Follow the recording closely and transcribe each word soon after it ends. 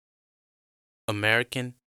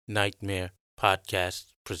American Nightmare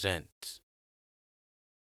Podcast presents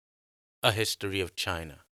A History of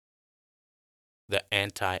China, the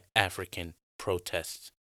Anti-African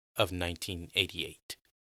Protests of 1988.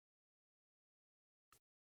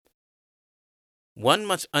 One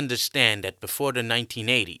must understand that before the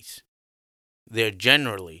 1980s, there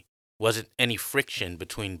generally wasn't any friction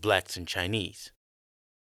between blacks and Chinese.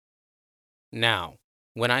 Now,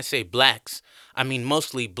 when I say blacks, I mean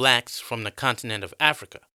mostly blacks from the continent of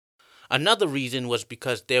Africa. Another reason was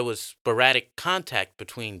because there was sporadic contact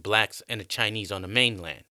between blacks and the Chinese on the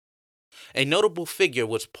mainland. A notable figure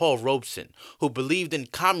was Paul Robeson, who believed in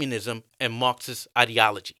communism and Marxist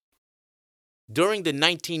ideology. During the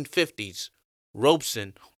 1950s,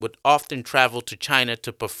 Robeson would often travel to China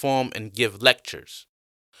to perform and give lectures,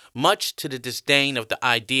 much to the disdain of the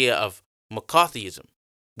idea of McCarthyism,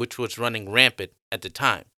 which was running rampant at the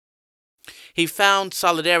time. He found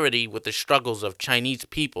solidarity with the struggles of Chinese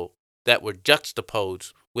people that were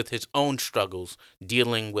juxtaposed with his own struggles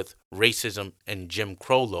dealing with racism and Jim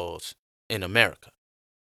Crow laws in America.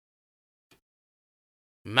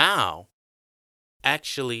 Mao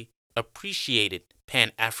actually appreciated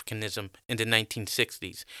Pan-Africanism in the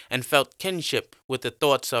 1960s and felt kinship with the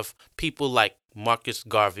thoughts of people like Marcus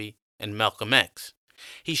Garvey and Malcolm X.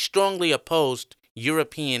 He strongly opposed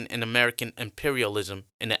European and American imperialism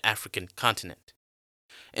in the African continent.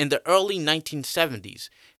 In the early 1970s,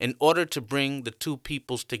 in order to bring the two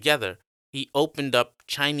peoples together, he opened up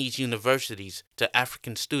Chinese universities to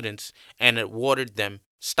African students and awarded them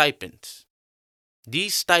stipends.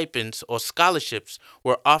 These stipends or scholarships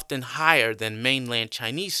were often higher than mainland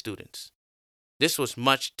Chinese students. This was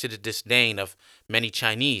much to the disdain of many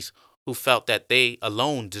Chinese who felt that they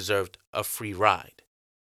alone deserved a free ride.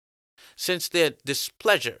 Since their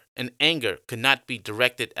displeasure and anger could not be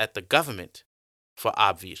directed at the government, for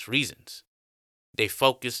obvious reasons, they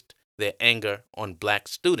focused their anger on black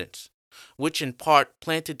students, which in part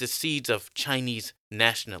planted the seeds of Chinese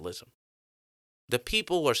nationalism. The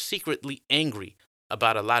people were secretly angry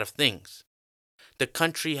about a lot of things. The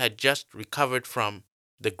country had just recovered from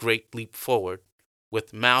the Great Leap Forward,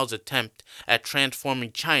 with Mao's attempt at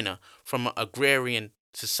transforming China from an agrarian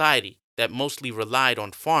society that mostly relied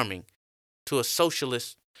on farming to a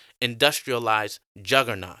socialist, industrialized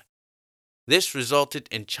juggernaut. This resulted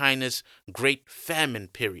in China's Great Famine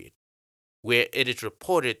period, where it is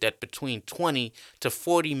reported that between 20 to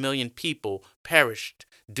 40 million people perished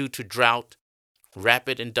due to drought,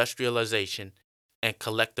 rapid industrialization, and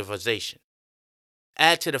collectivization.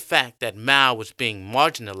 Add to the fact that Mao was being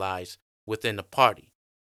marginalized within the party.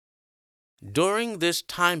 During this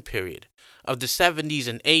time period of the 70s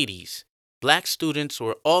and 80s, black students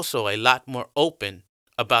were also a lot more open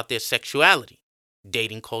about their sexuality,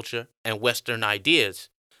 dating culture, and Western ideas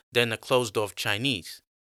than the closed-off Chinese.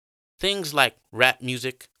 Things like rap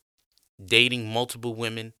music, dating multiple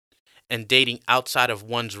women, and dating outside of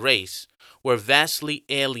one's race were vastly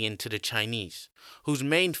alien to the Chinese, whose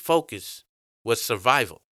main focus was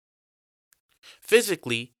survival.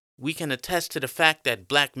 Physically, we can attest to the fact that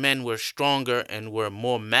black men were stronger and were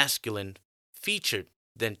more masculine featured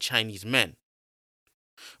than Chinese men.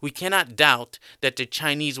 We cannot doubt that the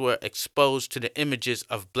Chinese were exposed to the images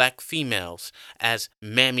of black females as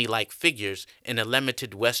mammy-like figures in the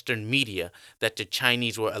limited Western media that the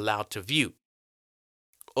Chinese were allowed to view.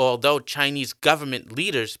 Although Chinese government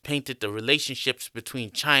leaders painted the relationships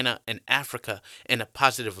between China and Africa in a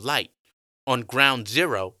positive light, on ground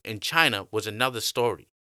zero in China was another story.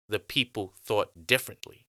 The people thought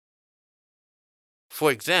differently.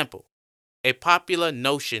 For example, a popular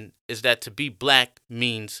notion is that to be black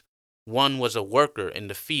means one was a worker in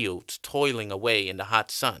the fields toiling away in the hot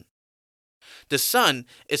sun. The sun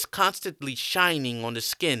is constantly shining on the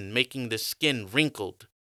skin, making the skin wrinkled,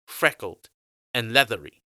 freckled, and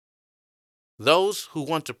leathery. Those who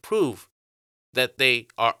want to prove that they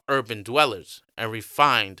are urban dwellers and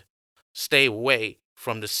refined stay away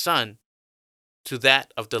from the sun to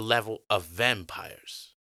that of the level of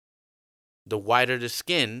vampires. The whiter the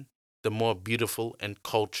skin, the more beautiful and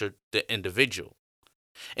cultured the individual.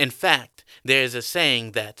 In fact, there is a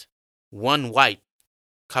saying that one white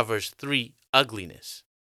covers three ugliness.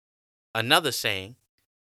 Another saying,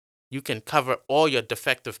 you can cover all your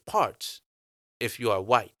defective parts if you are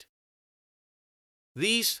white.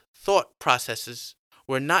 These thought processes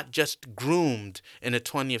were not just groomed in the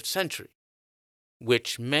 20th century,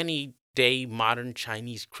 which many day modern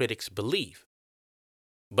Chinese critics believe,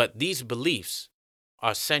 but these beliefs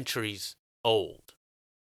are centuries old.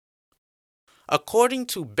 According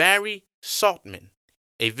to Barry Saltman,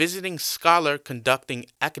 a visiting scholar conducting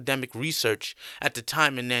academic research at the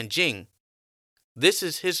time in Nanjing, This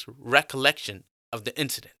is his recollection of the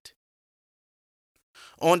incident.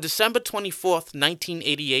 On December 24th,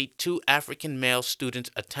 1988, two African male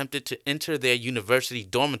students attempted to enter their university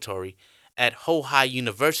dormitory at Hohai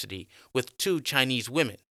University with two Chinese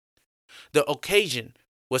women. The occasion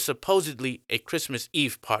was supposedly a Christmas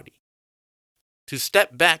Eve party. To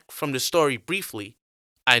step back from the story briefly,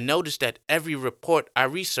 I noticed that every report I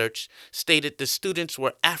researched stated the students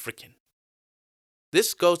were African.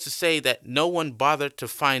 This goes to say that no one bothered to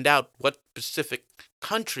find out what specific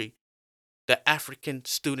country the African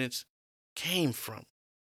students came from.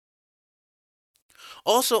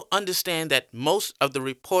 Also, understand that most of the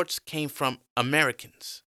reports came from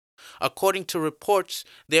Americans. According to reports,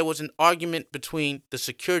 there was an argument between the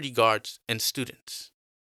security guards and students.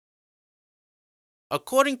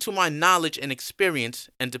 According to my knowledge and experience,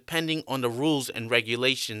 and depending on the rules and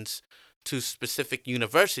regulations to specific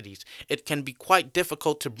universities, it can be quite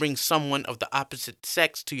difficult to bring someone of the opposite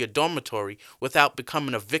sex to your dormitory without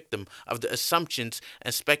becoming a victim of the assumptions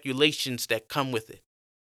and speculations that come with it.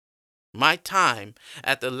 My time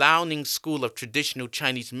at the Liaoning School of Traditional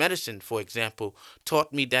Chinese Medicine, for example,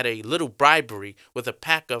 taught me that a little bribery with a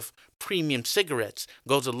pack of premium cigarettes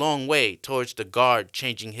goes a long way towards the guard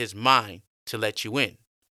changing his mind to let you in.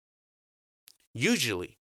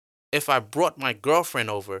 Usually, if I brought my girlfriend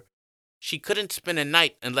over, she couldn't spend a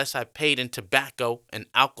night unless I paid in tobacco and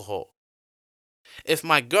alcohol. If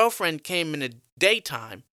my girlfriend came in the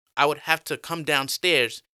daytime, I would have to come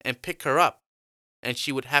downstairs and pick her up, and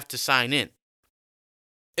she would have to sign in.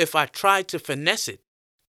 If I tried to finesse it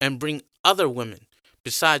and bring other women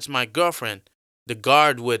besides my girlfriend, the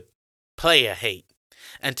guard would player hate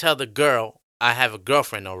and tell the girl I have a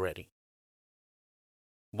girlfriend already.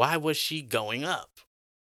 Why was she going up?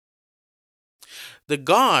 The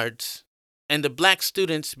guards and the black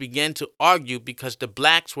students began to argue because the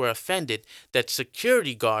blacks were offended that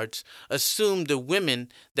security guards assumed the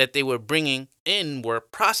women that they were bringing in were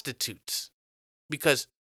prostitutes, because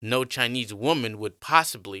no Chinese woman would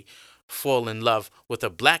possibly fall in love with a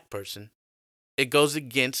black person. It goes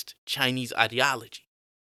against Chinese ideology.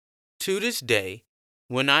 To this day,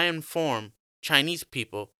 when I inform Chinese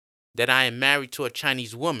people that I am married to a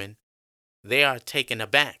Chinese woman, they are taken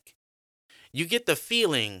aback. You get the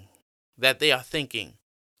feeling that they are thinking,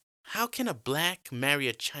 how can a black marry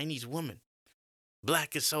a Chinese woman?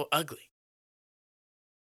 Black is so ugly.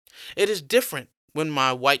 It is different when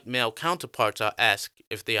my white male counterparts are asked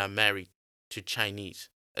if they are married to Chinese,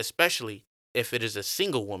 especially if it is a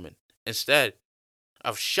single woman. Instead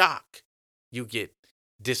of shock, you get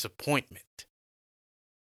disappointment.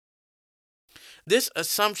 This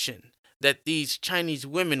assumption that these Chinese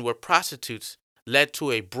women were prostitutes led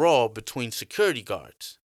to a brawl between security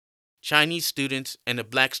guards, Chinese students, and the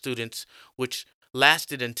black students, which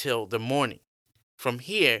lasted until the morning. From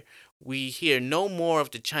here, we hear no more of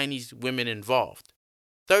the Chinese women involved.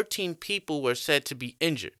 13 people were said to be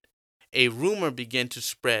injured. A rumor began to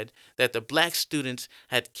spread that the black students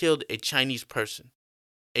had killed a Chinese person.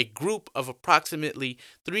 A group of approximately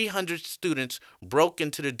 300 students broke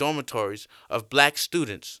into the dormitories of black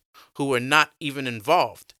students who were not even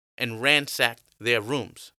involved and ransacked their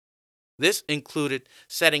rooms. This included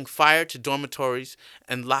setting fire to dormitories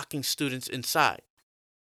and locking students inside.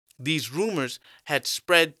 These rumors had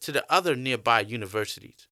spread to the other nearby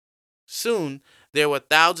universities. Soon, there were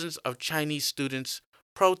thousands of Chinese students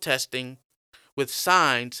protesting with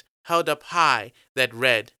signs held up high that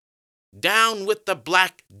read, "Down with the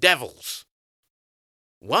black devils."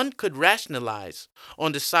 One could rationalize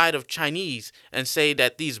on the side of Chinese and say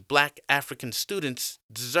that these black African students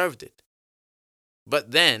deserved it.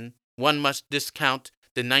 But then one must discount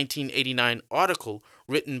the 1989 article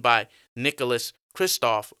written by Nicholas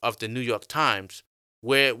Kristof of the New York Times,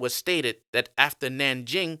 where it was stated that after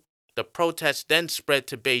Nanjing, the protests then spread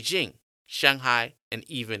to Beijing, Shanghai, and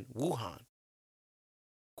even Wuhan.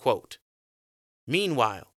 Quote,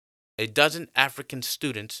 meanwhile, a dozen African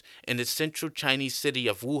students in the central Chinese city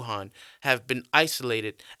of Wuhan have been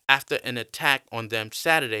isolated after an attack on them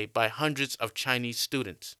Saturday by hundreds of Chinese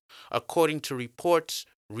students, according to reports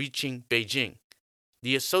reaching Beijing.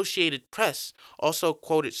 The Associated Press also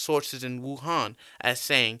quoted sources in Wuhan as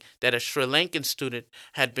saying that a Sri Lankan student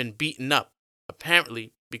had been beaten up,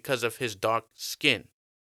 apparently because of his dark skin.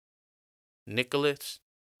 Nicholas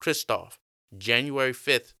Kristof, January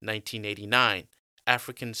 5th, 1989.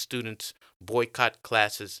 African students boycott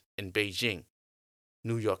classes in Beijing.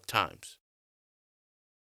 New York Times.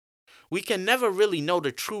 We can never really know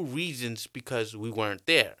the true reasons because we weren't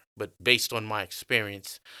there, but based on my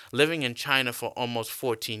experience, living in China for almost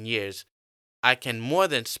 14 years, I can more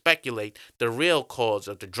than speculate the real cause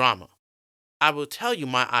of the drama. I will tell you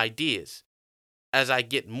my ideas as I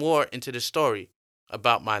get more into the story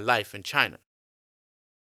about my life in China.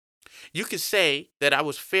 You could say that I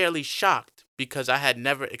was fairly shocked because I had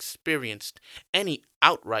never experienced any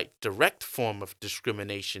outright direct form of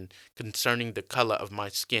discrimination concerning the color of my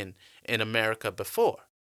skin in America before.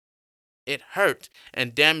 It hurt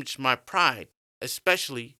and damaged my pride,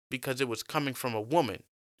 especially because it was coming from a woman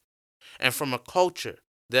and from a culture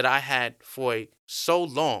that I had for so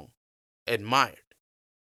long admired.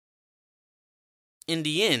 In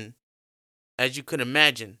the end, as you could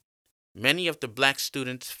imagine, many of the black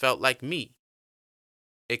students felt like me,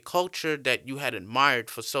 a culture that you had admired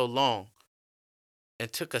for so long,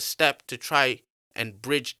 and took a step to try and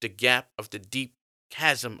bridge the gap of the deep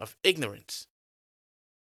chasm of ignorance,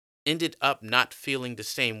 ended up not feeling the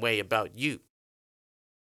same way about you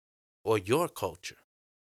or your culture.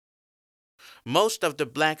 Most of the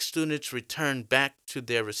black students returned back to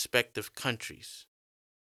their respective countries.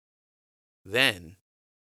 Then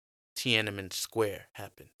Tiananmen Square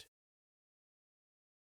happened.